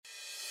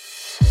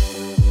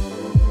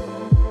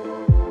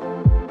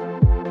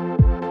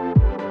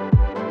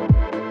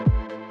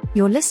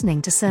You're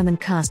listening to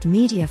Sermoncast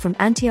Media from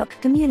Antioch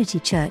Community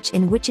Church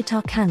in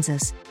Wichita,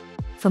 Kansas.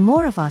 For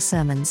more of our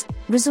sermons,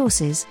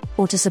 resources,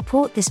 or to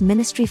support this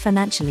ministry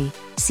financially,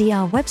 see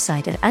our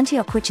website at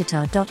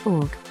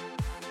antiochwichita.org.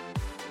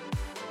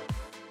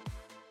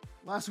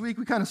 Last week,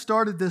 we kind of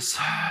started this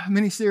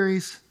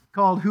mini-series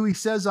called Who He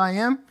Says I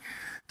Am,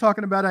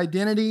 talking about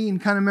identity,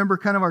 and remember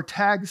our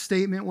tag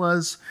statement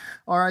was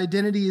our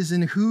identity is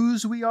in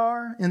whose we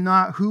are and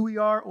not who we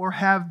are or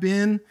have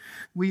been.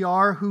 We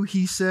are who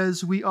He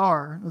says we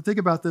are. Now, think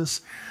about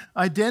this.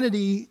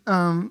 Identity,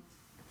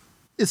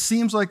 it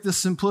seems like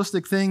this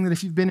simplistic thing that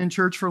if you've been in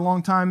church for a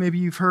long time, maybe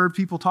you've heard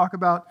people talk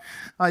about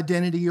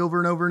identity over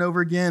and over and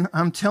over again.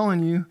 I'm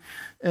telling you,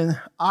 and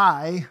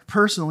I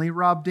personally,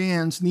 Rob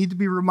Danz, need to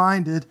be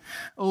reminded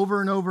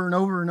over and over and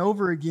over and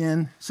over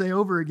again, say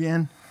over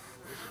again,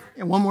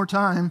 and one more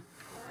time,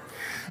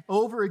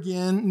 over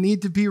again,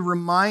 need to be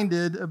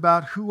reminded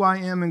about who I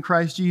am in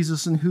Christ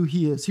Jesus and who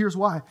He is. Here's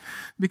why.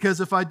 Because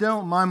if I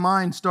don't, my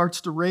mind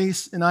starts to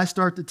race and I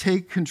start to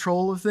take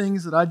control of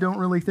things that I don't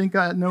really think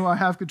I know I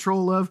have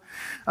control of.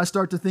 I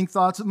start to think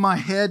thoughts. My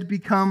head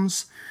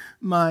becomes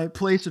my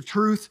place of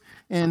truth.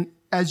 And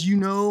as you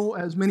know,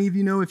 as many of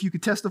you know, if you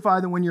could testify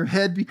that when your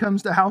head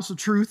becomes the house of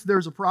truth,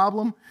 there's a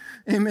problem.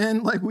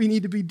 Amen. Like we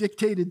need to be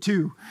dictated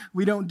to.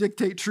 We don't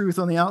dictate truth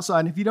on the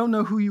outside. And if you don't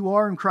know who you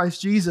are in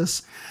Christ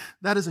Jesus,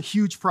 that is a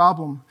huge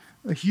problem.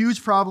 A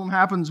huge problem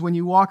happens when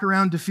you walk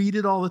around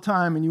defeated all the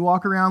time and you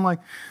walk around like,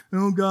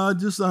 oh God,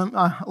 just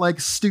like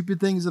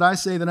stupid things that I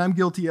say that I'm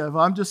guilty of.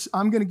 I'm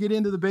going to get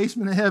into the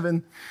basement of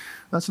heaven.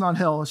 That's not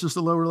hell. It's just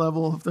a lower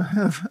level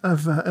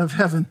of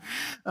heaven.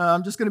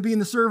 I'm just going to be in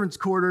the servants'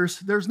 quarters.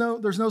 There's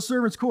no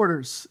servants'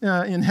 quarters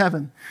in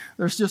heaven.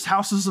 There's just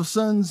houses of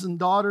sons and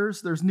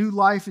daughters. There's new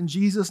life in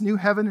Jesus, new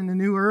heaven and a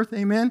new earth.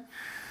 Amen.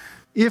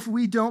 If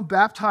we don't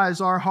baptize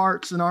our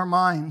hearts and our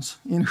minds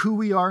in who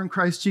we are in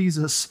Christ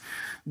Jesus,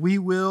 we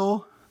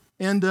will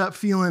end up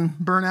feeling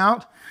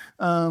burnout,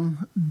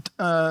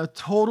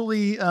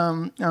 totally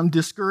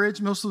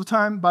discouraged most of the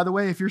time. By the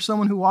way, if you're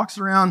someone who walks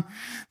around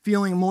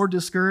feeling more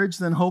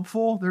discouraged than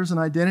hopeful, there's an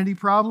identity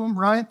problem,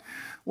 right?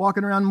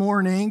 Walking around more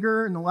in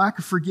anger and the lack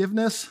of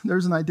forgiveness,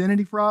 there's an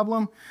identity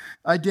problem.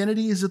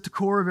 Identity is at the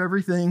core of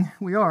everything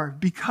we are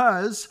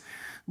because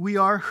we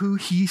are who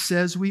He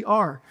says we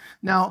are.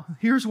 Now,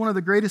 here's one of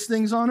the greatest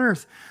things on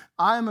earth.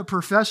 I am a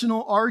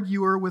professional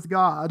arguer with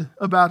God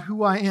about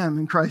who I am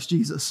in Christ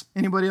Jesus.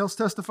 Anybody else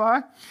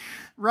testify?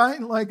 Right?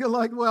 Like,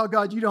 well,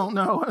 God, you don't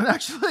know. And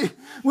actually,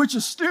 which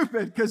is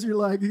stupid because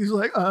He's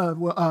like,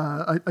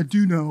 I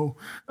do know.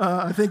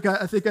 I think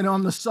I know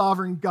I'm the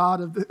sovereign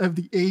God of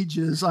the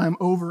ages. I am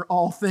over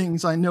all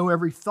things. I know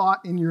every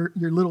thought in your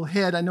little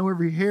head. I know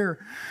every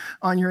hair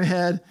on your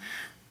head.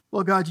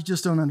 Well, God, you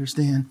just don't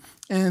understand.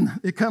 And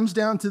it comes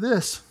down to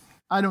this.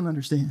 I don't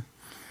understand.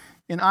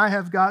 And I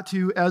have got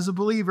to, as a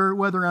believer,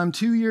 whether I'm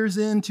 2 years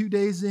in, 2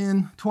 days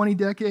in, 20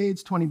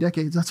 decades,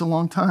 that's a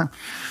long time.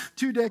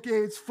 2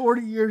 decades,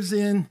 40 years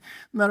in,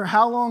 no matter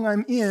how long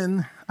I'm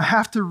in, I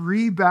have to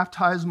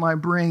re-baptize my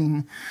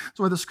brain. That's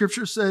why the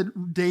scripture said,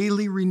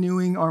 daily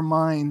renewing our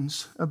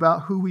minds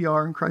about who we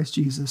are in Christ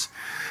Jesus.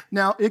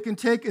 Now, it can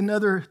take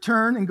another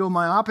turn and go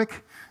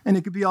myopic, and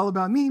it could be all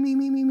about me.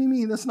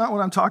 That's not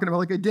what I'm talking about.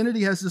 Like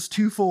identity has this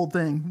twofold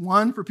thing.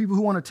 One, for people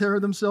who want to tear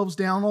themselves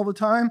down all the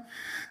time,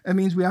 it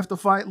means we have to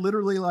fight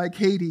literally like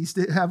Hades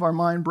to have our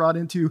mind brought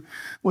into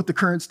what the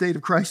current state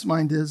of Christ's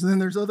mind is. And then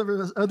there's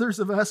others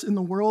of us in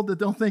the world that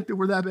don't think that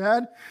we're that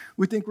bad.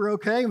 We think we're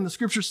okay. And the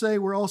scriptures say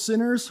we're all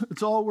sinners.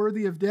 It's all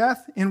worthy of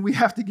death. And we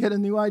have to get a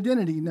new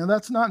identity. Now,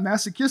 that's not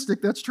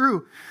masochistic. That's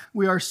true.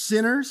 We are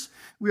sinners.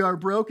 We are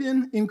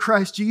broken in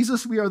Christ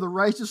Jesus. We are the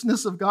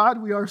righteousness of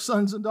God. We are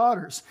sons and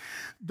daughters.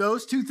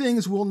 Those two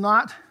things will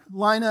not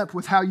line up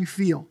with how you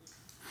feel.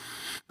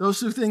 Those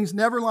two things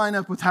never line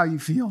up with how you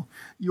feel.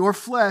 Your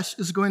flesh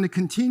is going to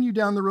continue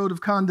down the road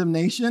of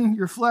condemnation.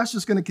 Your flesh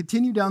is going to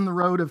continue down the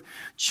road of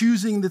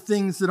choosing the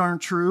things that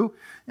aren't true.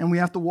 And we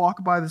have to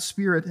walk by the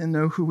Spirit and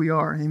know who we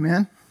are.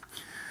 Amen.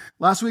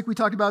 Last week we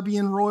talked about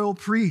being royal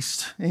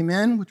priest,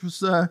 amen, which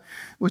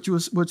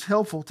was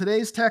helpful.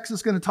 Today's text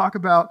is going to talk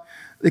about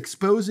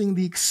exposing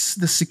the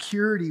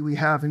security we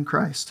have in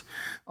Christ.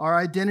 Our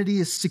identity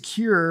is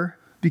secure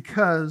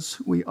because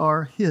we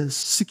are His.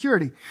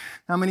 Security.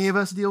 How many of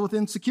us deal with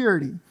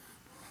insecurity?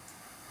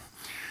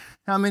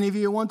 How many of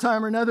you at one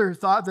time or another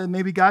thought that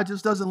maybe God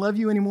just doesn't love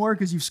you anymore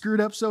because you've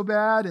screwed up so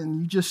bad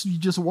and you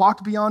just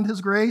walked beyond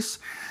His grace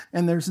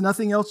and there's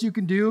nothing else you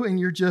can do and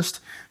you're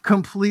just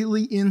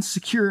completely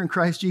insecure in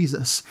Christ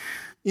Jesus?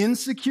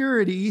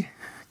 Insecurity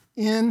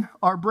in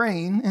our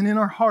brain and in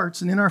our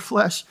hearts and in our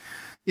flesh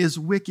is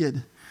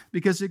wicked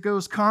because it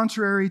goes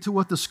contrary to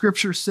what the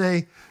scriptures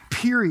say,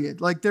 period.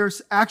 Like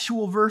there's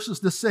actual verses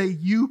that say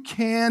you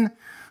can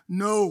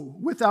know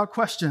without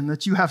question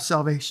that you have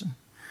salvation.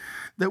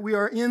 That we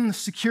are in the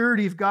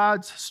security of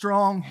God's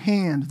strong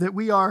hand, that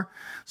we are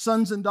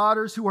sons and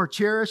daughters who are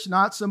cherished,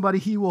 not somebody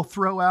He will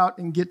throw out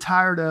and get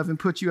tired of and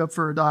put you up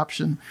for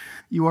adoption.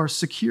 You are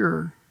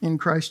secure in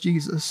Christ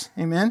Jesus.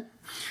 Amen?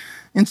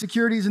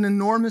 Insecurity is an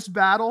enormous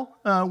battle.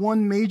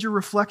 One major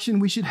reflection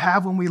we should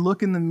have when we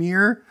look in the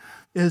mirror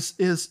is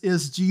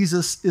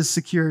Jesus is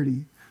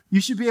security.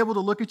 You should be able to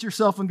look at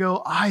yourself and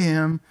go, I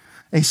am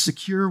a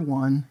secure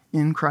one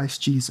in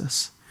Christ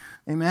Jesus.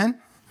 Amen?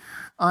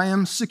 I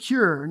am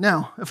secure.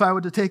 Now, if I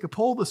were to take a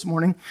poll this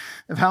morning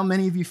of how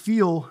many of you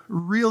feel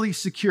really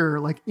secure,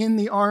 like in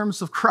the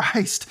arms of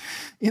Christ,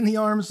 in the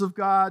arms of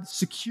God,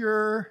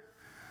 secure,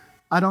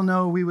 I don't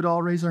know, we would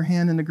all raise our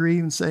hand and agree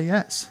and say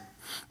yes.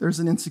 There's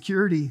an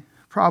insecurity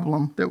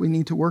problem that we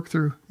need to work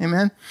through.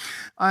 Amen?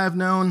 I have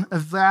known a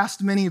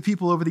vast many of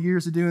people over the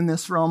years of doing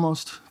this for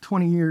almost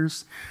 20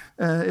 years,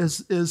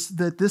 is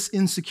that this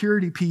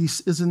insecurity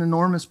piece is an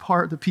enormous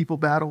part that people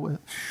battle with.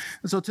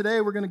 And so today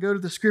we're going to go to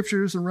the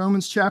scriptures in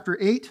Romans chapter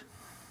 8.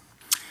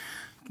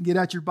 Get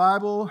out your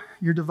Bible,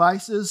 your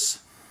devices,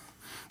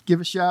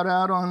 give a shout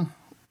out on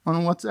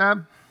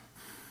WhatsApp.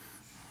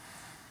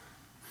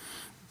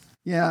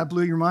 Yeah, I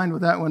blew your mind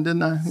with that one,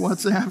 didn't I?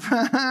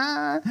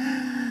 WhatsApp.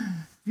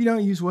 If you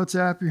don't use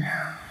WhatsApp,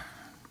 you're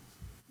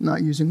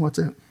not using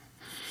WhatsApp.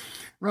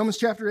 Romans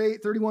chapter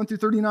 8, 31 through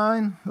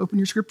 39. Open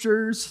your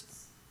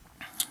scriptures.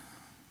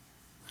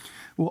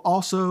 Will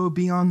also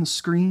be on the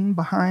screen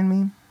behind me.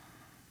 I'm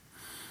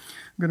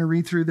going to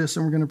read through this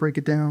and we're going to break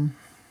it down.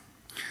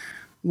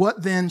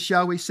 What then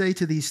shall we say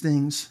to these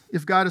things?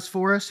 If God is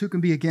for us, who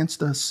can be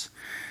against us?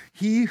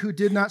 He who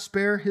did not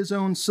spare his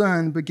own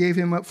son, but gave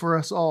him up for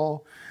us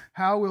all,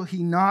 how will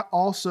he not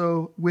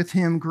also with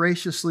him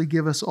graciously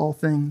give us all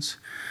things?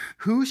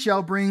 Who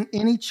shall bring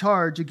any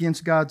charge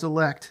against God's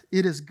elect?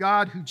 It is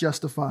God who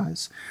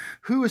justifies.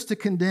 Who is to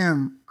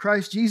condemn?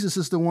 Christ Jesus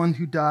is the one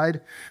who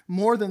died,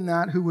 more than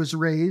that, who was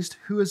raised,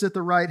 who is at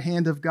the right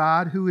hand of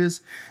God, who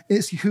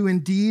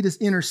indeed is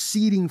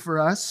interceding for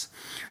us.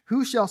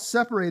 Who shall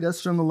separate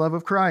us from the love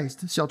of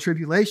Christ? Shall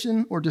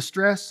tribulation or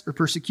distress or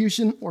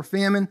persecution or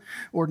famine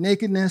or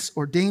nakedness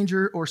or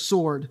danger or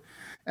sword?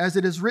 As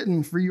it is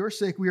written, for your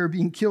sake we are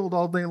being killed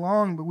all day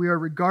long, but we are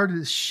regarded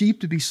as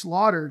sheep to be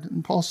slaughtered.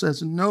 And Paul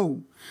says,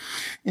 no.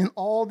 In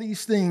all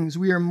these things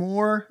we are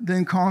more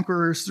than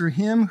conquerors through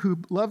him who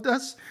loved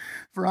us.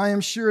 For I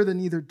am sure that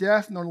neither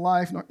death, nor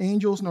life, nor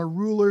angels, nor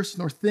rulers,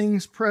 nor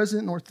things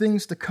present, nor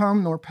things to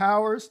come, nor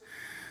powers,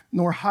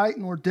 nor height,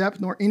 nor depth,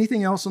 nor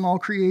anything else in all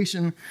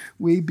creation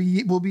will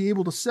be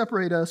able to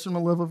separate us from the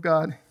love of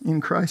God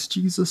in Christ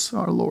Jesus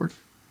our Lord.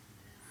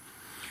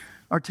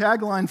 Our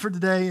tagline for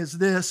today is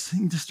this. You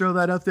can just throw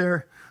that up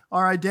there.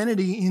 Our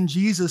identity in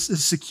Jesus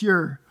is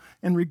secure.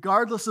 And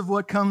regardless of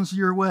what comes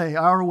your way,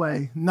 our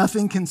way,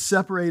 nothing can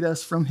separate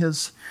us from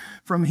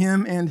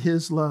him and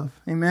his love.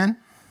 Amen?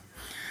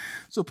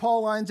 So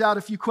Paul lines out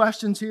a few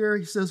questions here.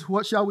 He says,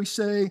 what shall we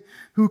say?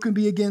 Who can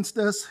be against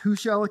us? Who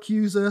shall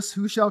accuse us?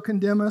 Who shall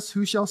condemn us?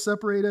 Who shall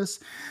separate us?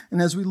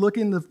 And as we look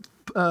into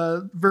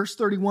verse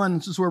 31,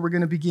 this is where we're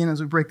going to begin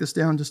as we break this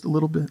down just a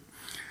little bit.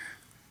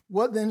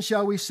 What then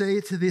shall we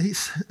say to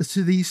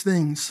these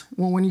things?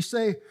 Well, when you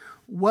say,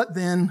 what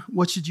then,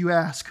 what should you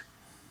ask?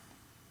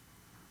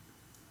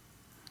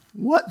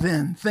 What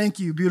then? Thank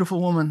you,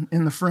 beautiful woman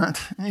in the front.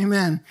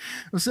 Amen.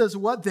 It says,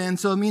 what then?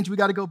 So it means we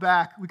got to go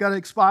back. We got to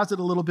exposit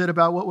a little bit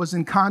about what was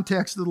in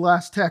context of the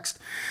last text.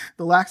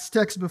 The last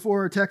text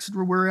before our text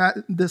where we're at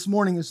this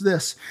morning is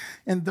this.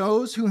 And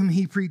those whom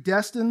he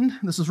predestined,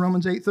 this is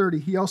Romans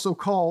 8:30, he also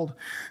called.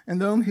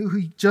 And those who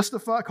he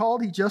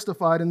called, he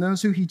justified. And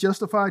those who he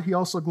justified, he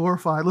also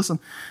glorified. Listen,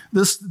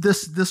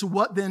 this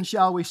what then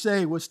shall we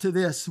say was to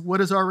this.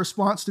 What is our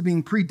response to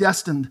being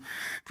predestined?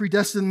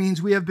 Predestined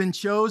means we have been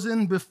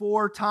chosen before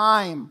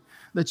time,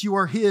 that you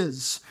are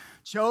his.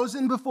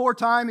 Chosen before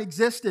time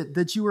existed,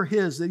 that you are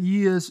his, that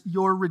he is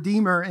your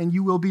redeemer and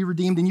you will be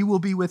redeemed and you will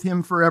be with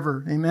him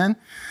forever. Amen.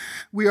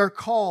 We are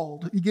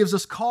called. He gives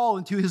us call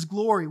into his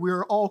glory. We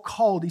are all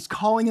called. He's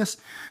calling us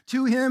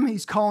to him.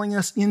 He's calling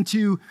us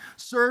into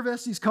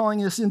service. He's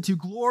calling us into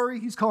glory.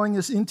 He's calling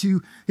us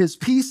into his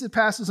peace that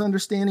passes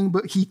understanding,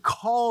 but he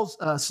calls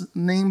us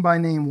name by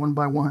name, one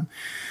by one.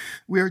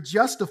 We are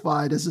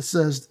justified, as it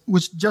says,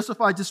 which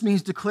justified just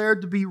means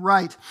declared to be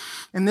right.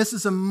 And this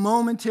is a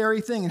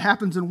momentary thing. It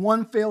happens in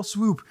one fell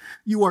swoop.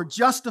 You are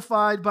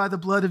justified by the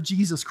blood of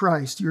Jesus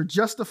Christ. You're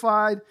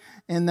justified,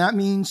 and that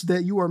means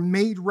that you are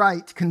made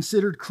right,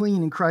 considered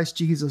clean in Christ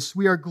Jesus.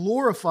 We are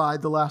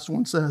glorified, the last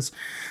one says.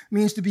 It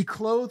means to be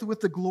clothed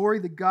with the glory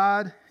that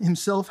God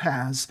himself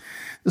has.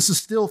 This is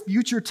still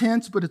future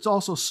tense, but it's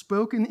also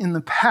spoken in the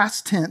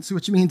past tense,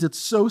 which means it's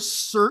so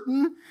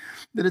certain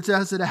that it's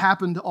as it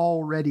happened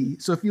already.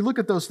 So if you look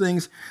at those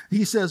things,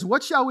 he says,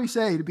 what shall we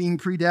say to being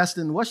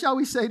predestined? What shall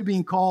we say to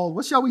being called?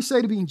 What shall we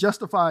say to being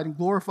justified and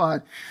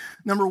glorified?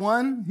 Number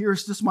one,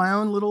 here's just my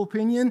own little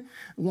opinion.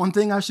 One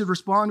thing I should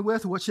respond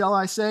with, what shall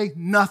I say?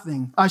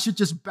 Nothing. I should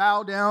just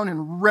bow down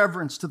in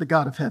reverence to the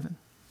God of heaven.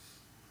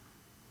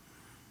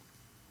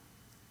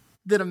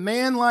 that a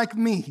man like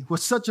me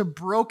with such a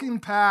broken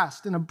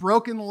past and a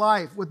broken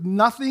life with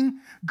nothing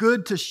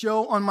good to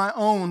show on my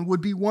own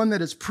would be one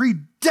that is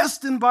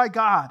predestined by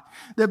God.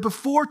 That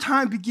before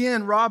time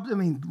began, Rob,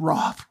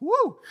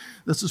 woo,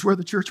 this is where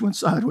the church went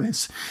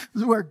sideways.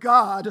 This is where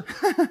God,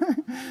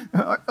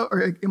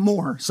 or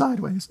more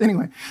sideways.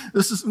 Anyway,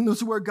 this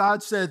is where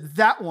God said,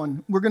 that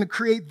one, we're going to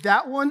create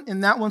that one,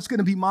 and that one's going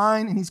to be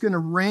mine, and he's going to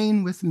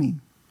reign with me.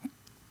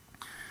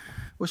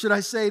 What should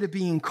I say to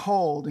being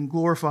called and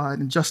glorified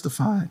and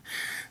justified?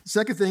 The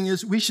second thing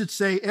is we should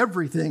say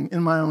everything,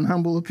 in my own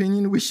humble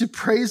opinion. We should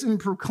praise and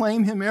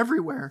proclaim him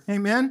everywhere.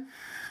 Amen?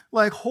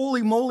 Like,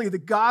 holy moly, the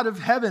God of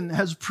heaven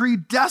has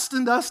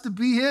predestined us to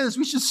be his.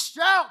 We should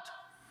shout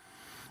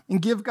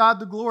and give God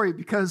the glory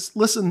because,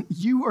 listen,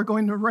 you are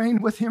going to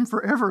reign with him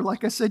forever.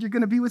 Like I said, you're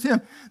going to be with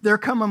him. There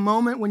come a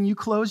moment when you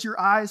close your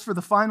eyes for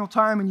the final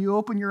time and you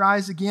open your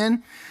eyes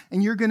again,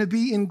 and you're going to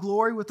be in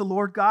glory with the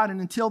Lord God. And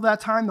until that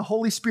time, the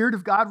Holy Spirit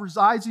of God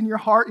resides in your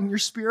heart and your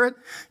spirit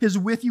is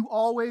with you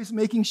always,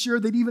 making sure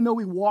that even though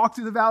we walk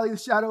through the valley of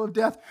the shadow of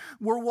death,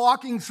 we're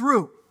walking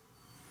through.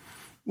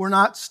 We're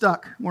not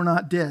stuck. We're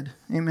not dead.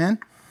 Amen?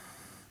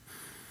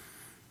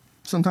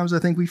 Sometimes I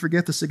think we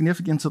forget the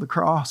significance of the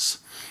cross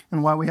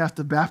and why we have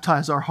to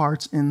baptize our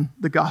hearts in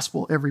the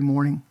gospel every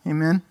morning.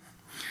 Amen?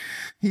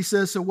 He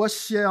says, so what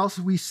shall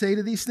we say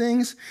to these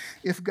things?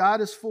 If God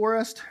is for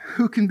us,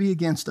 who can be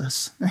against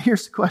us? Now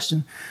here's the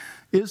question.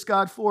 Is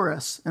God for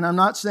us? And I'm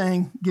not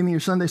saying, give me your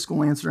Sunday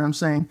school answer. I'm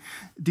saying,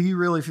 do you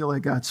really feel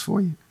like God's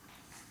for you?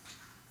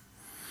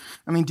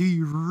 I mean, do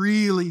you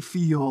really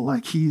feel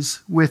like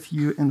he's with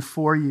you and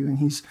for you and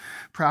he's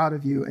proud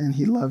of you and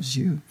he loves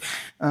you?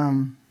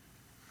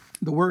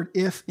 The word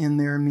if in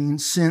there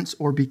means since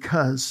or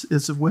because.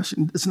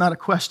 It's not a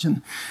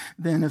question.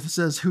 Then if it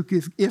says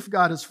if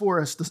God is for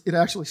us, it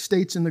actually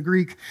states in the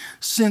Greek,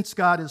 since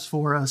God is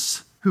for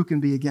us, who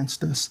can be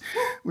against us?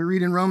 We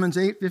read in Romans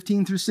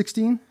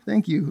 8:15-16.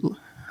 Thank you,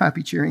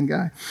 happy cheering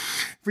guy.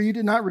 For you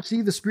did not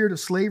receive the spirit of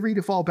slavery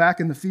to fall back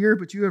into fear,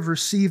 but you have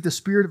received the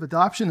spirit of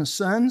adoption as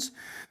sons,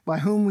 by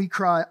whom we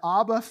cry,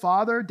 Abba,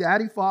 Father,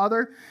 Daddy,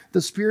 Father.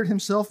 The Spirit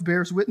himself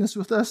bears witness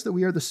with us that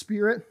we are the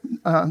Spirit,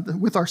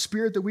 with our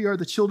spirit that we are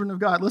the children of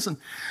God. Listen,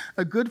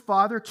 a good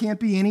father can't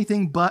be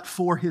anything but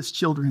for his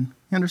children.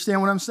 You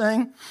understand what I'm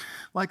saying?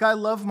 Like, I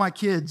love my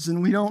kids,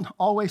 and we don't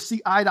always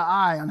see eye to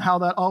eye on how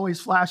that always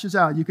flashes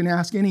out. You can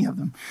ask any of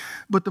them.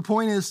 But the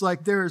point is,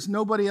 like, there is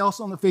nobody else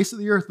on the face of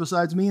the earth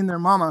besides me and their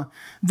mama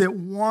that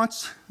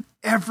wants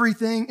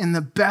everything and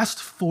the best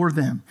for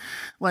them.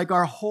 Like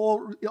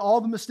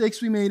all the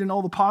mistakes we made and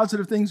all the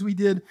positive things we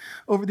did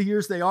over the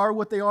years, they are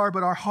what they are,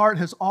 but our heart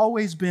has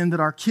always been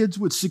that our kids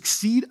would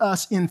succeed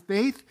us in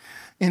faith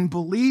and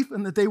belief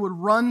and that they would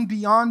run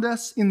beyond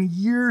us in the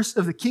years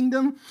of the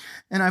kingdom.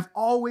 And I've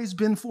always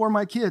been for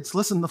my kids.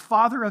 Listen, the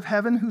Father of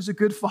heaven, who's a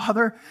good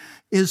father,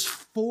 is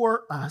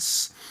for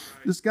us.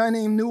 This guy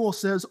named Newell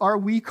says, our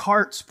weak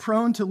hearts,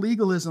 prone to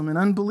legalism and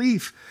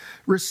unbelief,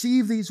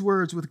 receive these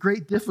words with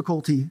great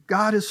difficulty.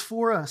 God is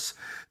for us.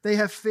 They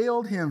have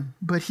failed him,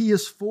 but he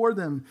is for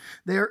them.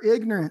 They are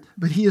ignorant,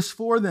 but he is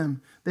for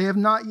them. They have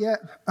not yet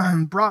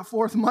brought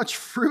forth much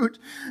fruit,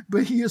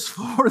 but he is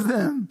for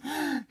them.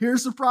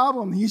 Here's the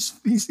problem.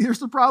 Here's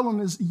the problem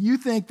is you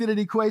think that it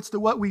equates to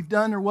what we've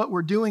done or what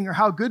we're doing or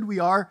how good we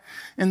are.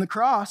 And the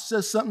cross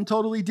says something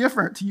totally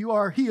different.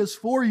 He is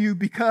for you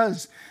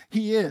because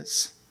he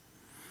is.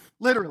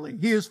 Literally,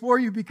 he is for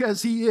you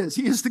because he is.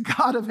 He is the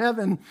God of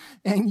heaven,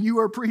 and you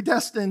are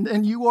predestined,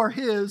 and you are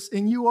his,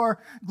 and you are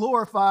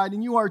glorified,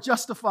 and you are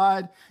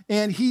justified,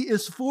 and he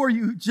is for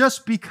you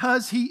just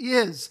because he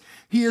is.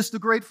 He is the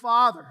great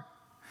Father.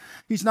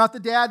 He's not the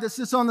dad that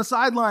sits on the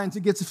sidelines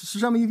and gets, for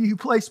some of you who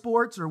play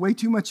sports or way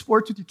too much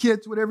sports with your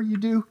kids, whatever you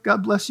do,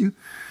 God bless you.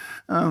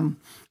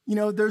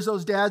 There's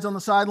those dads on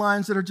the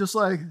sidelines that are just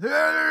like,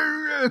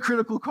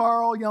 critical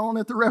Carl, yelling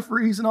at the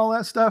referees and all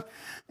that stuff.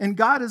 And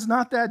God is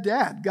not that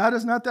dad. God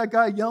is not that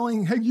guy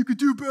yelling, hey, you could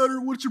do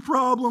better. What's your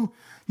problem?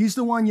 He's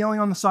the one yelling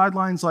on the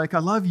sidelines like, I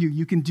love you.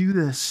 You can do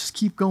this.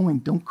 Keep going.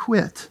 Don't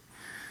quit.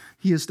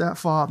 He is that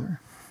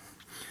Father.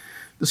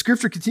 The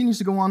scripture continues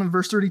to go on in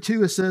verse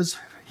 32. It says,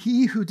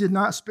 he who did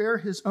not spare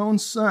his own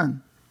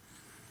son,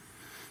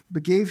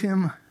 but gave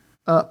him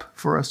up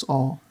for us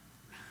all,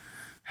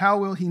 how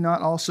will he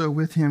not also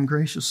with him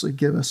graciously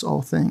give us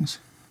all things?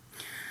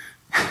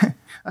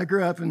 I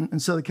grew up in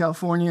Southern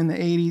California in the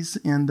 80s,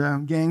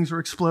 and gangs were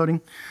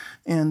exploding.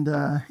 And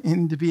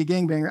to be a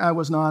gangbanger, I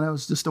was not. I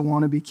was just a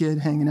wannabe kid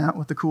hanging out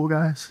with the cool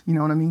guys, you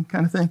know what I mean,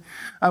 kind of thing.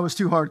 I was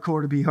too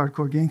hardcore to be a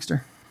hardcore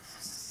gangster.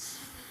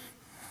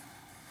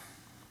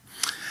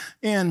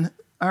 And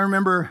I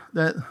remember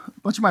that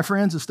a bunch of my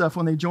friends and stuff,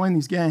 when they joined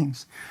these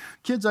gangs,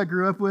 kids I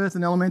grew up with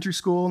in elementary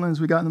school, and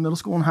as we got into middle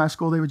school and high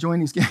school, they would join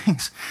these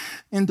gangs.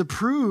 And to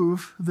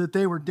prove that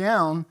they were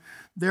down,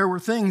 there were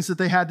things that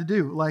they had to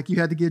do, like you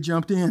had to get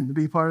jumped in to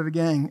be part of a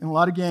gang. And a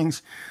lot of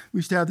gangs, we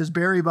used to have this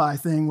bury-by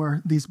thing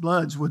where these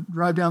bloods would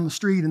drive down the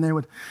street and they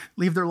would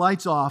leave their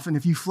lights off. And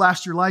if you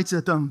flashed your lights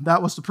at them,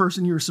 that was the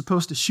person you were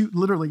supposed to shoot,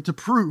 literally, to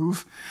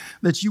prove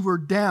that you were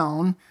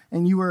down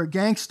and you were a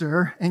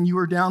gangster and you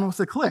were down with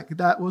the clique.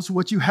 That was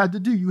what you had to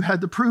do. You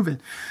had to prove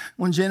it.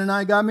 When Jen and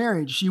I got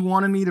married, she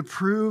wanted me to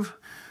prove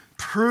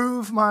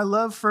my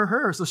love for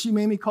her. So she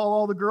made me call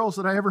all the girls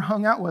that I ever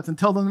hung out with and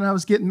tell them that I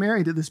was getting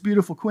married to this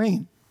beautiful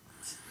queen.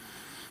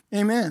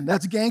 Amen.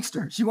 That's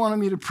gangster. She wanted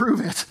me to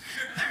prove it.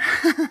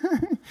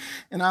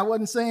 And I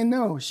wasn't saying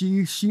no.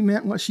 She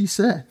meant what she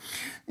said.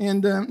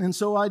 And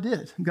so I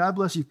did. God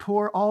bless you.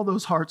 Poor all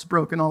those hearts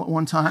broken all at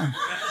one time.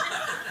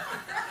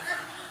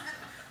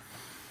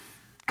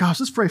 Gosh,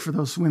 let's pray for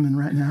those women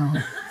right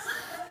now.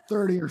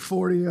 30 or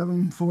 40 of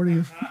them, 40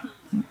 of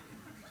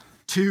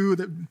two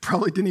that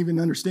probably didn't even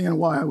understand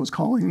why I was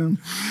calling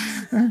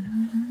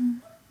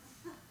them.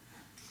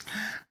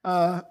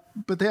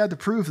 But they had to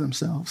prove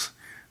themselves.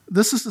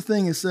 This is the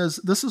thing, it says,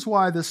 this is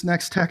why this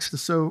next text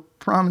is so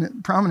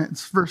prominent.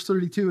 It's verse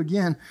 32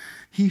 again.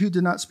 He who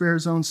did not spare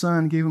his own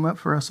son gave him up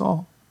for us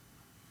all.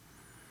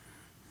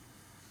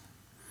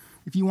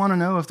 If you want to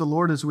know if the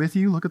Lord is with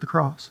you, look at the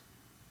cross.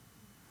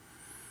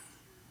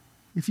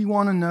 If you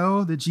want to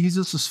know that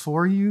Jesus is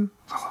for you,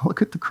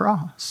 look at the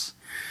cross.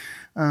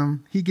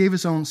 He gave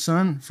his own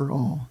son for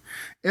all.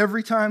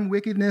 Every time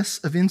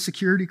wickedness of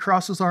insecurity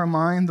crosses our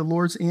mind, the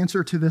Lord's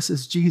answer to this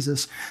is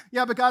Jesus.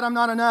 Yeah, but God, I'm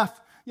not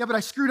enough. Yeah, but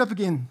I screwed up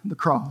again. The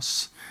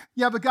cross.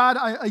 Yeah, but God,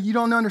 you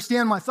don't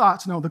understand my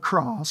thoughts. No, the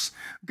cross.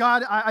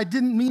 God, I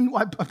didn't mean,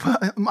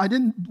 I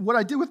didn't, what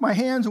I did with my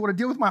hands or what I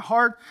did with my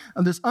heart,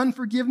 and there's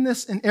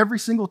unforgiveness in every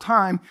single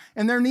time.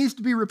 And there needs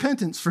to be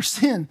repentance for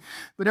sin.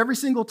 But every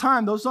single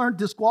time, those aren't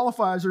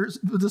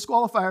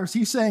disqualifiers.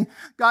 He's saying,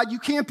 God, you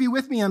can't be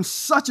with me. I'm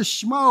such a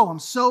schmo. I'm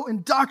so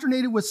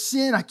indoctrinated with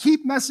sin. I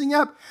keep messing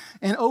up.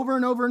 And over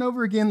and over and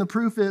over again, the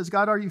proof is,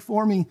 God, are you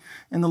for me?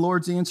 And the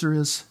Lord's answer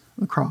is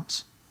the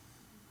cross.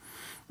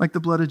 Like the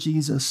blood of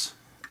Jesus,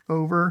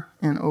 over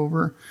and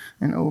over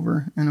and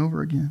over and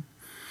over again.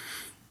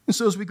 And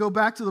so as we go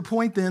back to the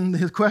point then,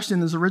 his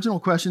original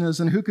question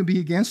is, and who can be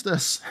against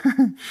us?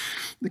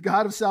 The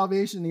God of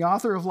salvation, the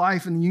author of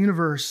life and the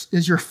universe,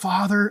 is your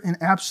Father and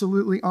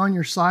absolutely on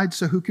your side,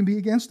 so who can be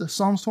against us?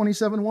 Psalms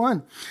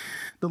 27:1.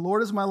 The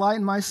Lord is my light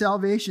and my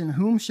salvation.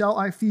 Whom shall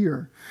I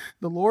fear?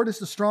 The Lord is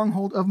the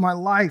stronghold of my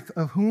life.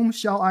 Of whom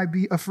shall I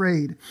be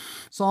afraid?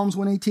 Psalms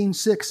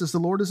 118:6 says, the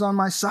Lord is on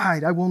my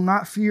side. I will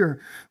not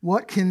fear.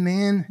 What can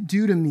man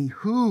do to me?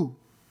 Who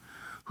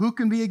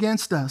can be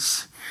against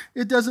us?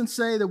 It doesn't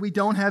say that we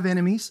don't have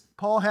enemies.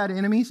 Paul had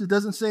enemies. It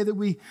doesn't say that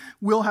we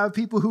will have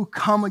people who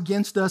come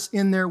against us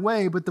in their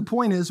way. But the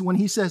point is, when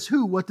he says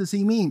who, what does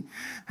he mean?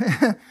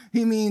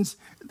 He means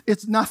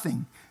it's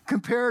nothing.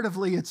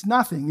 Comparatively, it's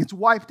nothing. It's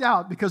wiped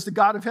out because the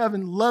God of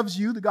heaven loves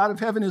you. The God of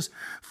heaven is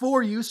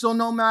for you. So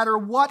no matter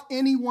what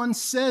anyone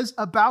says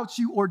about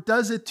you or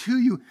does it to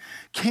you,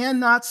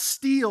 cannot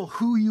steal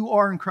who you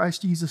are in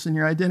Christ Jesus and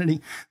your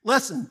identity.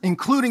 Listen,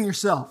 including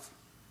yourself.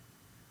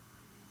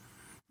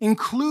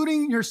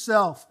 Including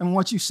yourself and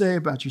what you say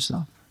about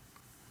yourself.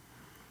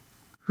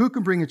 Who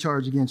can bring a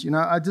charge against you?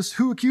 Now,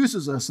 who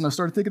accuses us? And I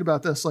started thinking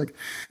about this. Like,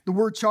 the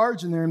word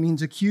charge in there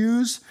means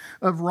accuse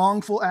of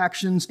wrongful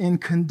actions and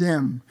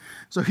condemn.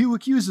 So who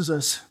accuses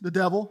us? The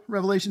devil.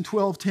 Revelation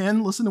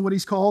 12:10. Listen to what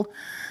he's called.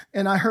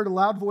 And I heard a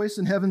loud voice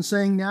in heaven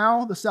saying,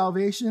 now the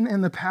salvation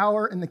and the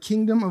power and the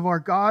kingdom of our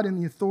God and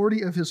the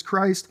authority of his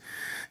Christ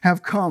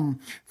have come.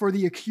 For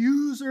the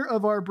accuser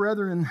of our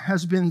brethren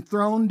has been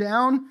thrown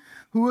down,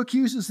 who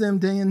accuses them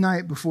day and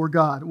night before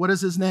God. What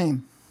is his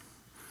name?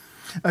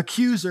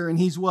 Accuser, and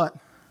he's what?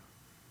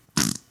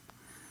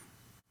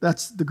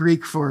 That's the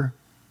Greek for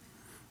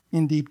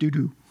in deep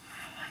doo-doo.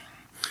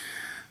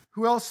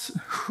 Who else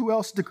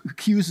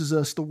accuses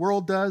us? The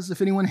world does. If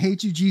anyone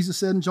hates you, Jesus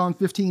said in John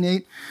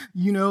 15:8,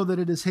 you know that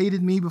it has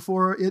hated me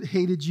before it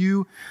hated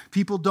you.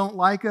 People don't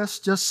like us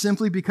just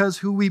simply because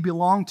who we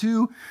belong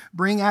to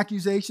bring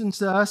accusations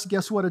to us.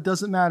 Guess what? It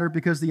doesn't matter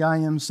because the I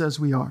Am says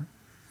we are.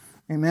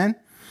 Amen?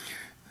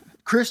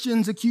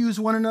 Christians accuse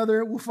one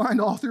another. We'll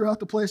find all throughout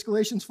the place,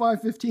 Galatians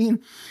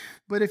 5:15.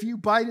 But if you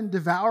bite and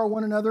devour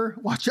one another,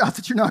 watch out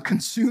that you're not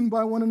consumed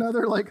by one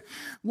another. Like,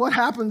 what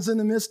happens in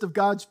the midst of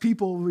God's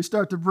people when we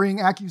start to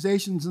bring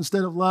accusations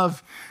instead of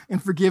love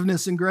and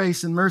forgiveness and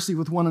grace and mercy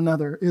with one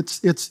another?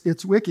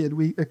 It's wicked.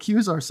 We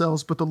accuse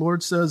ourselves, but the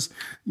Lord says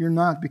you're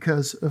not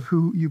because of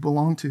who you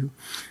belong to.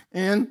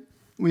 And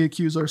we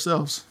accuse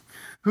ourselves.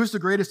 Who's the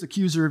greatest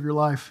accuser of your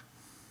life?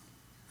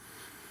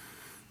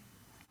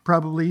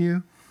 Probably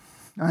you.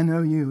 I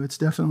know you. It's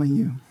definitely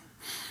you.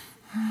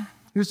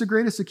 Who's the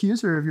greatest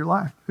accuser of your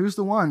life? Who's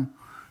the one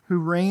who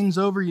reigns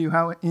over you,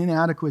 how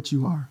inadequate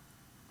you are?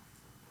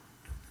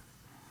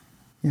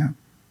 Yeah.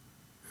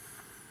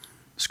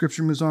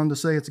 Scripture moves on to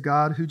say it's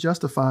God who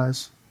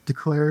justifies,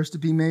 declares to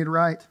be made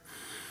right,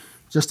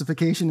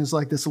 Justification is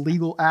like this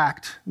legal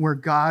act where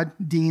God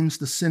deems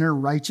the sinner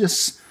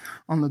righteous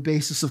on the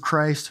basis of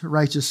Christ's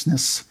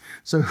righteousness.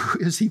 So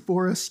is he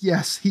for us?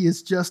 Yes. He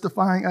is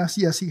justifying us.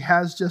 Yes, he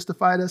has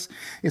justified us.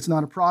 It's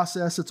not a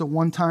process. It's a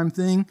one-time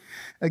thing.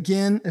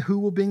 Again, who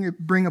will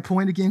bring a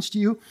point against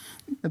you?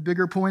 A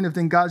bigger point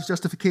than God's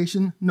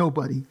justification?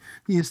 Nobody.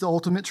 He is the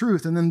ultimate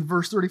truth. And then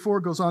verse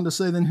 34 goes on to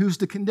say, then who's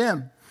to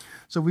condemn?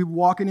 So we're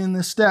walking in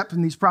this step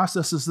in these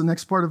processes. The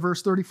next part of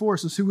verse 34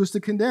 says, who was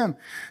to condemn?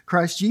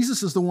 Christ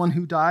Jesus is the one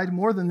who died,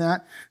 more than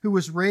that, who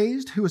was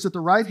raised, who is at the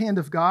right hand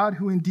of God,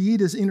 who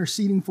indeed is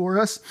interceding for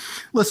us.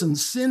 Listen,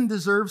 sin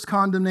deserves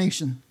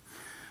condemnation.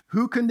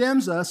 Who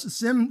condemns us?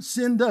 Sin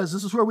does.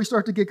 This is where we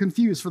start to get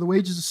confused. For the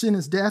wages of sin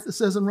is death, it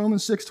says in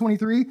Romans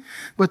 6:23,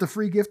 but the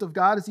free gift of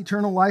God is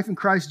eternal life in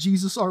Christ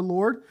Jesus our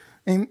Lord.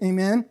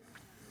 Amen.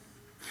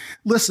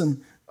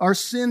 Listen, our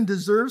sin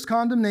deserves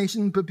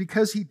condemnation, but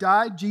because he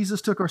died,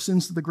 Jesus took our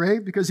sins to the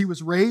grave. Because he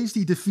was raised,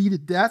 he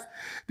defeated death.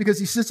 Because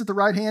he sits at the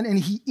right hand and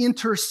he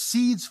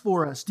intercedes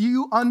for us. Do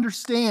you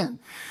understand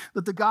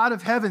that the God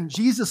of heaven,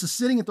 Jesus, is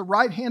sitting at the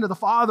right hand of the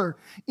Father,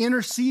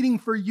 interceding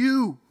for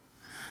you?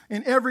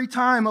 And every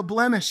time a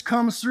blemish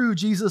comes through,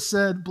 Jesus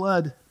said,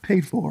 blood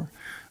paid for,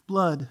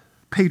 blood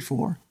paid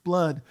for,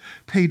 blood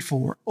paid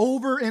for,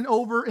 over and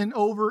over and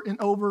over and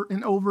over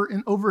and over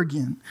and over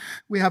again.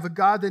 We have a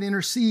God that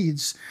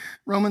intercedes.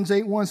 Romans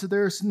 8:1 said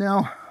there is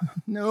now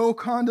no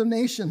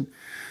condemnation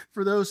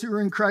for those who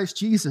are in Christ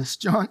Jesus.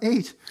 John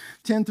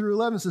 8:10 through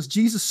 11 says,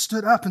 Jesus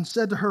stood up and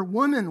said to her,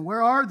 woman,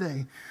 where are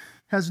they?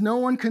 Has no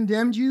one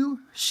condemned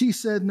you? She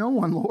said, no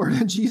one, Lord.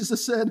 And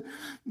Jesus said,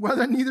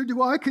 well, neither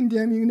do I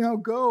condemn you. Now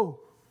go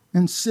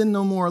and sin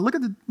no more. Look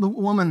at the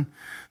woman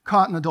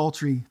caught in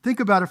adultery. Think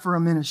about it for a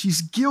minute.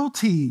 She's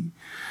guilty,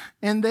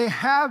 and they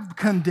have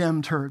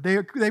condemned her.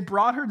 They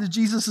brought her to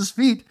Jesus'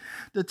 feet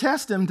to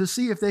test him to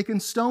see if they can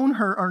stone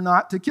her or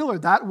not to kill her.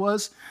 That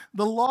was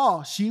the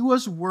law. She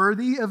was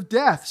worthy of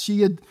death.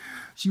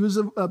 She was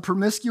a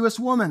promiscuous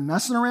woman,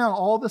 messing around,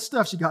 all this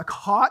stuff. She got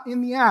caught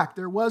in the act.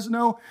 There was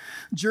no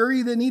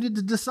jury that needed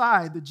to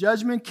decide. The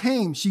judgment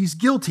came. She's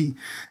guilty.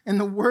 In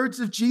the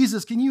words of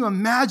Jesus, can you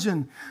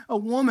imagine a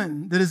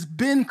woman that has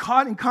been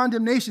caught in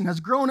condemnation, has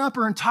grown up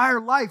her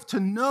entire life to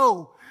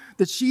know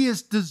that she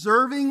is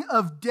deserving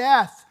of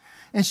death,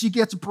 and she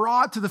gets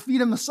brought to the feet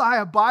of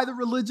Messiah by the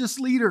religious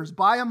leaders,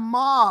 by a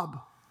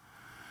mob.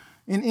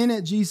 And in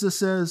it, Jesus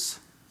says,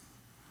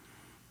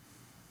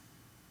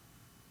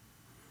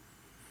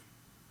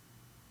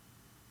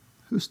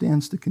 who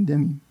stands to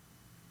condemn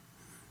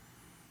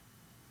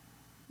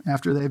you?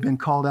 After they've been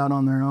called out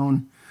on their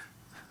own,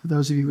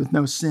 those of you with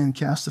no sin,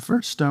 cast the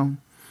first stone.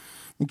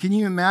 And can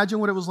you imagine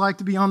what it was like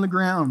to be on the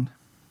ground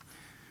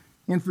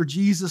and for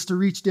Jesus to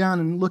reach down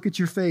and look at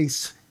your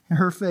face,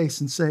 her face,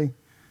 and say,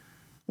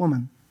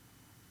 woman,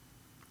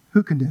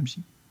 who condemns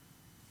you?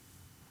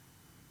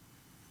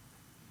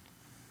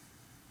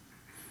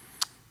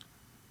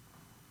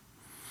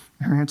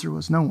 Her answer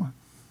was no one.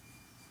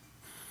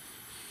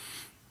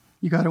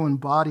 You got to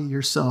embody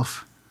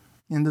yourself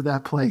into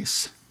that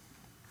place.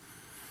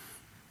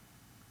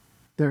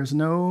 There's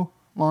no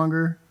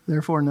longer,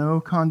 therefore, no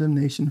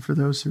condemnation for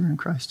those who are in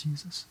Christ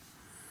Jesus.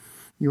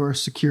 You are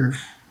secure.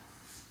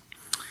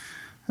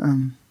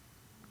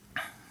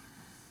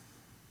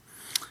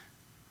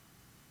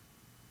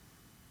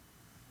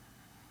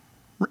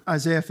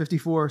 Isaiah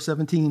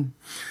 54:17.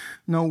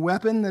 No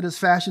weapon that is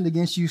fashioned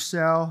against you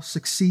shall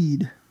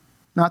succeed.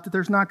 Not that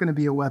there's not going to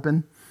be a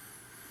weapon.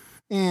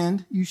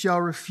 And you shall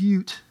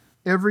refute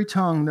every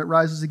tongue that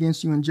rises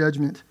against you in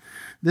judgment.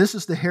 This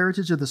is the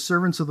heritage of the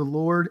servants of the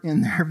Lord,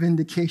 and their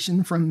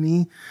vindication from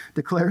me,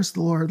 declares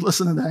the Lord.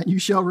 Listen to that. You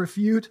shall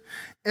refute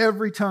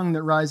every tongue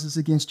that rises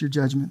against your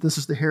judgment. This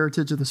is the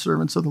heritage of the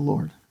servants of the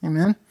Lord.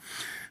 Amen?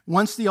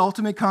 Once the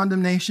ultimate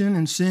condemnation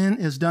and sin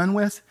is done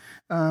with,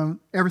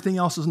 everything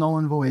else is null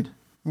and void.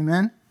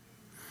 Amen?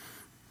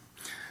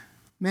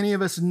 Many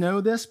of us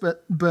know this,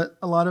 but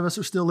a lot of us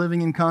are still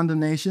living in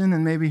condemnation,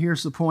 and maybe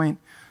here's the point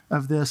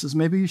of this, is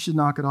maybe you should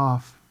knock it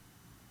off.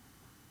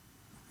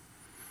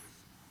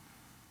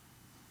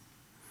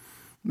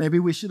 Maybe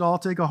we should all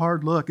take a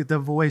hard look at the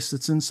voice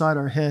that's inside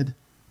our head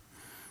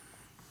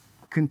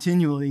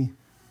continually.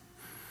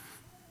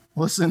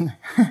 Listen,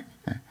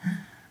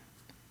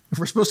 if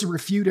we're supposed to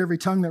refute every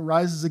tongue that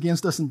rises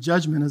against us in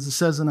judgment, as it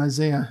says in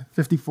Isaiah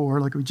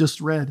 54, like we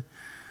just read,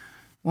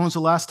 when was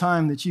the last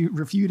time that you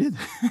refuted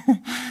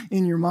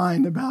in your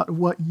mind about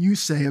what you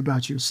say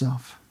about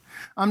yourself?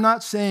 I'm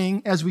not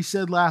saying, as we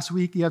said last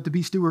week, you have to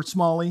be Stuart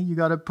Smalley. You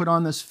got to put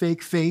on this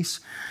fake face.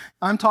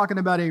 I'm talking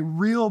about a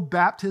real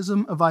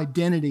baptism of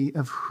identity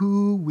of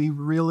who we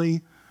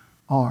really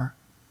are.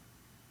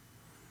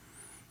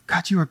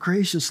 God, you are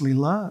graciously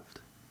loved.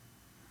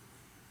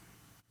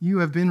 You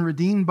have been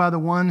redeemed by the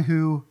one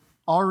who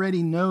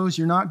already knows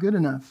you're not good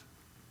enough.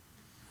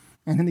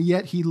 And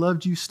yet he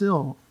loved you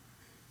still.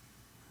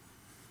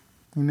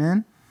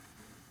 Amen?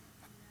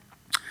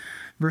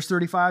 Verse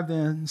 35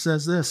 then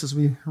says this as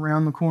we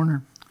round the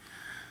corner.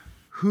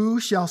 Who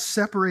shall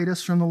separate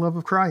us from the love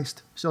of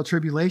Christ? Shall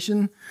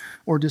tribulation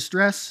or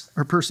distress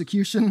or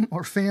persecution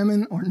or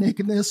famine or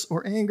nakedness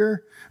or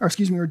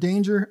or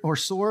danger or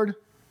sword?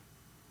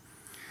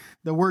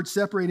 The word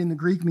separate in the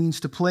Greek means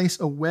to place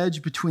a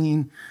wedge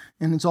between,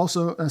 and it's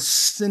also a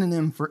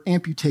synonym for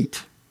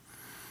amputate.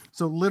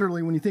 So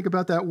literally, when you think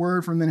about that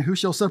word for a minute, who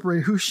shall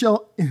separate, who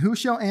shall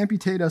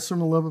amputate us from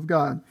the love of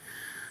God?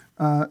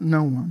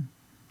 No one,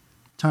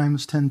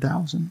 times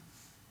 10,000.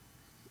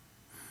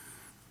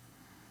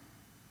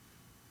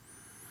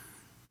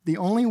 The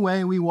only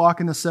way we walk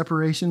into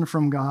separation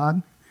from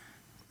God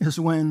is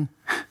when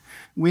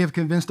we have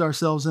convinced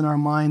ourselves in our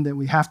mind that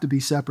we have to be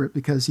separate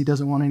because he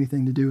doesn't want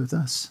anything to do with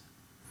us.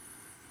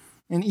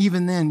 And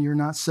even then, you're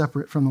not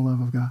separate from the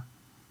love of God.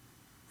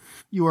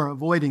 You are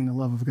avoiding the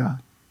love of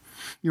God.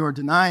 You are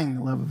denying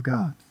the love of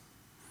God.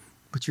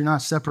 But you're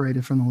not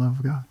separated from the love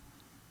of God.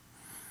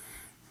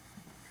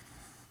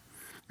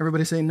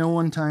 Everybody say, no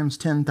one times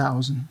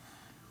 10,000.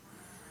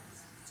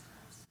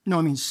 No,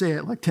 I mean, say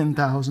it like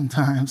 10,000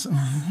 times.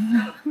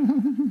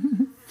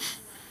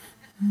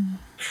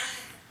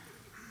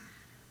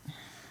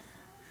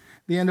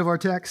 The end of our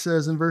text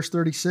says in verse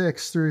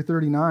 36 through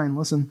 39,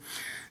 listen, it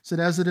said,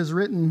 as it is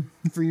written,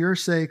 for your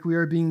sake we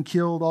are being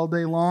killed all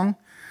day long.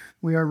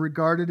 We are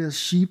regarded as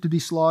sheep to be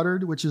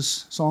slaughtered, which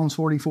is Psalms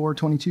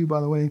 44:22,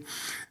 by the way.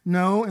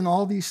 No, in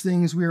all these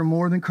things we are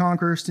more than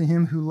conquerors to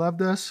him who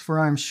loved us, for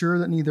I am sure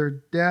that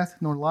neither death,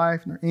 nor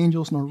life, nor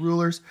angels, nor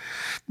rulers,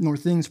 nor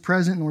things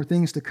present, nor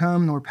things to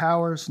come, nor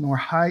powers, nor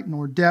height,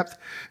 nor depth,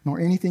 nor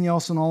anything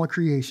else in all of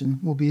creation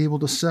will be able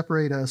to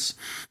separate us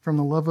from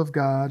the love of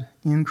God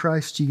in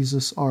Christ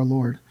Jesus our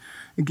Lord.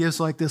 It gives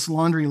like this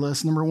laundry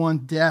list. Number one,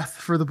 death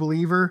for the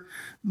believer.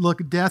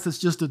 Look, death is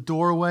just a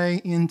doorway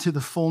into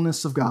the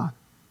fullness of God.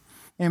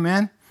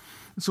 Amen?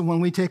 So when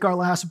we take our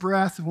last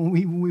breath, when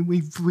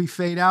we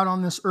fade out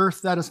on this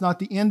earth, that is not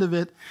the end of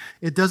it.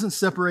 It doesn't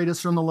separate us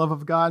from the love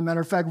of God.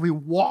 Matter of fact, we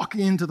walk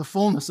into the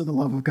fullness of the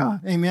love of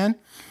God. Amen?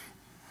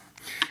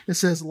 It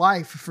says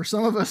life. For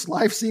some of us,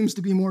 life seems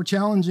to be more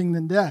challenging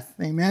than death.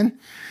 Amen?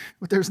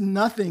 But there's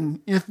nothing,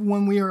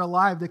 when we are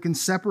alive, that can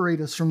separate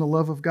us from the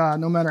love of God.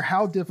 No matter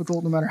how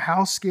difficult, no matter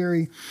how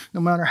scary, no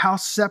matter how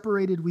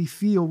separated we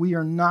feel, we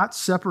are not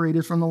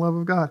separated from the love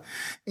of God.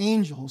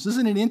 Angels.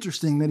 Isn't it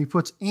interesting that he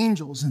puts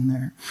angels in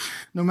there?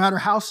 No matter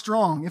how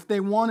strong, if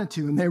they wanted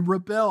to, and they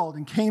rebelled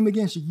and came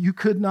against you, you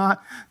could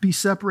not be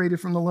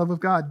separated from the love of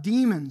God.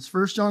 Demons.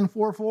 1 John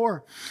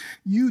 4:4.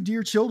 You,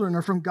 dear children,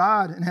 are from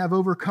God and have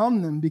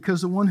overcome them,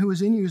 because the one who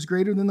is in you is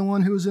greater than the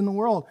one who is in the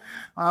world.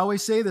 I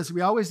always say this.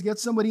 We always get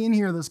somebody in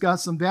here that's got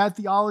some bad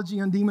theology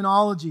on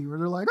demonology where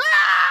they're like,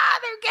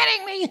 they're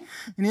getting me.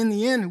 And in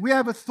the end, we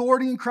have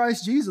authority in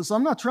Christ Jesus.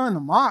 I'm not trying to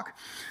mock.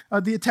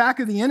 The attack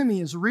of the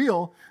enemy is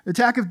real. The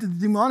attack of the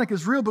demonic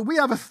is real, but we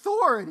have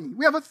authority.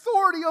 We have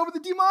authority over the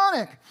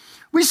demonic.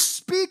 We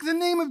speak the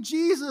name of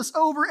Jesus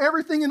over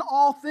everything and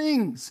all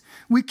things.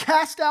 We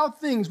cast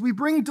out things. We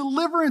bring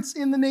deliverance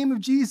in the name of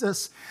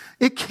Jesus.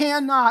 It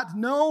cannot,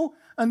 no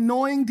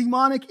annoying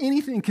demonic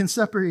anything can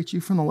separate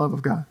you from the love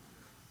of God.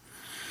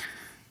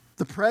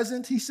 The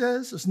present, he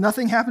says, there's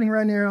nothing happening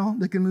right now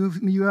that can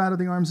move you out of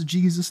the arms of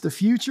Jesus. The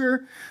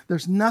future,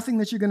 there's nothing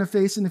that you're going to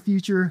face in the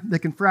future that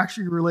can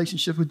fracture your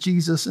relationship with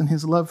Jesus and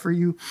his love for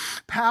you.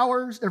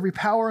 Powers, every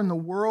power in the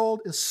world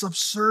is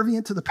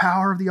subservient to the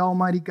power of the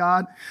Almighty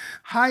God.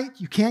 Height,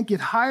 you can't get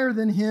higher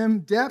than him.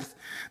 Depth,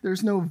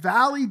 there's no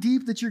valley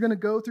deep that you're going to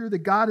go through that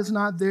God is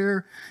not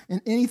there.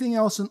 And anything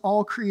else in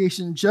all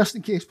creation, just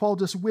in case, Paul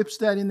just whips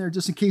that in there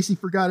just in case he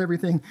forgot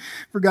anything.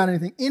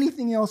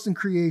 Anything else in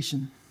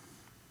creation.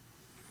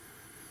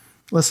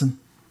 Listen,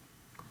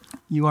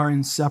 you are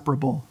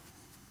inseparable.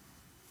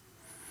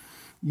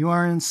 You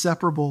are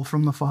inseparable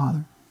from the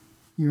Father.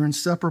 You're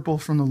inseparable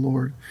from the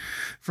Lord,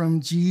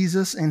 from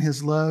Jesus and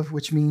his love,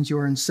 which means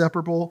you're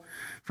inseparable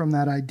from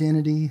that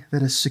identity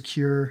that is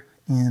secure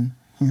in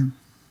him.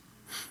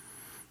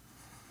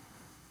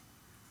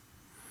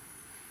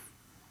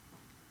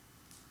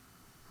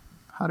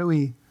 How do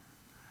we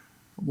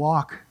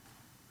walk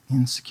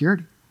in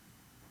security?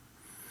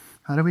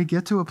 How do we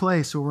get to a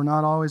place where we're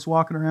not always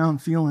walking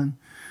around feeling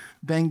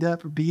banged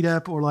up or beat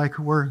up or like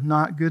we're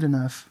not good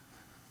enough?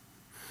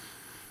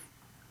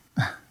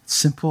 It's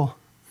simple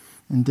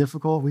and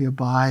difficult. We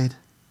abide.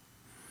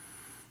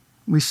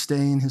 We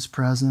stay in his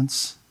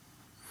presence.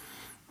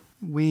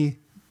 We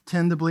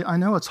tend to believe, I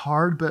know it's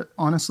hard, but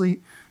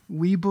honestly,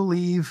 we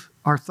believe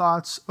our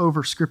thoughts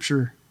over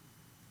Scripture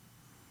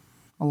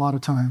a lot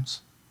of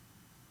times.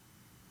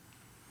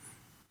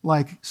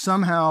 Like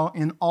somehow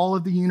in all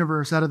of the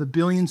universe, out of the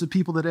billions of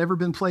people that have ever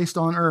been placed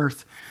on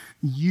earth,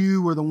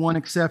 you were the one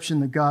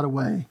exception that got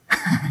away.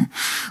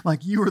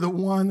 Like you were the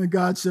one that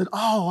God said,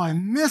 oh, I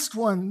missed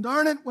one.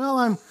 Darn it. Well,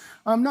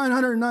 I'm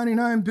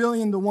 999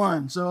 billion to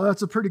 1. So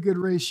that's a pretty good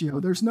ratio.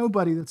 There's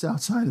nobody that's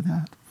outside of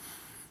that.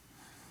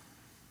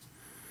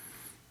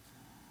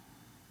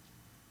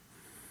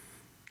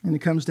 And it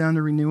comes down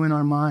to renewing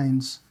our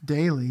minds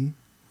daily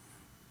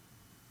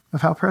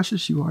of how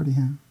precious you are to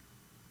him.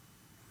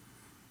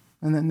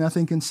 And that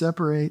nothing can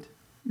separate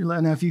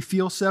Now, if you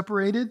feel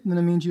separated, then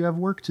it means you have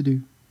work to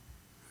do.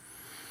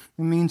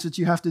 It means that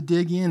you have to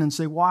dig in and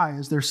say, why?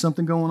 Is there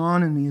something going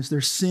on in me? Is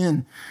there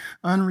sin,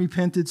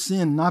 unrepented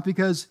sin? Not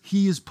because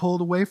he is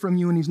pulled away from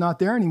you and he's not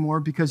there anymore,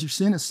 because your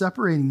sin is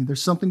separating you.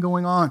 There's something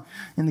going on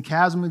in the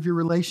chasm of your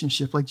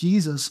relationship. Like,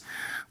 Jesus,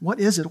 what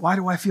is it? Why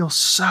do I feel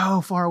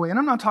so far away? And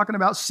I'm not talking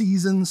about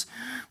seasons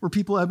where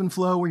people ebb and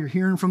flow, where you're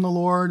hearing from the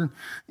Lord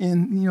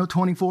and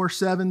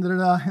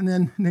 24/7,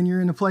 and then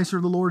you're in a place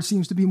where the Lord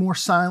seems to be more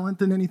silent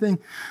than anything.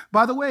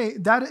 By the way,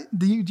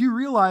 do you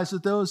realize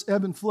that those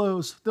ebb and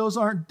flows, those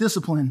aren't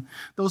discipline.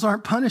 Those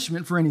aren't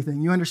punishment for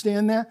anything. You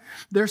understand that?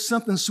 There's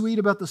something sweet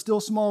about the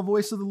still small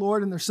voice of the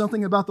Lord, and there's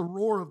something about the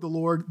roar of the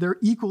Lord. They're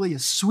equally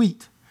as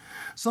sweet.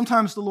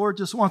 Sometimes the Lord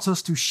just wants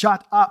us to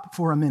shut up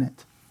for a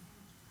minute.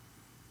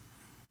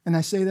 And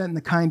I say that in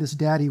the kindest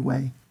daddy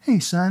way. Hey,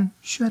 son,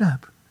 shut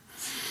up.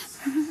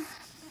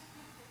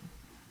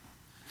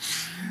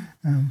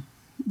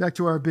 Back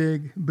to our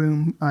big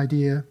boom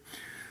idea.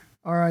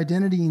 Our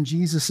identity in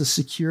Jesus is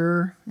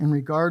secure, and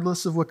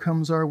regardless of what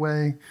comes our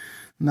way,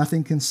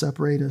 nothing can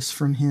separate us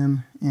from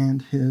him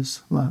and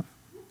his love.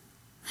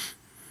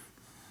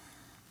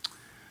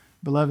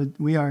 Beloved,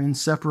 we are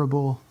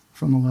inseparable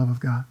from the love of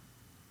God.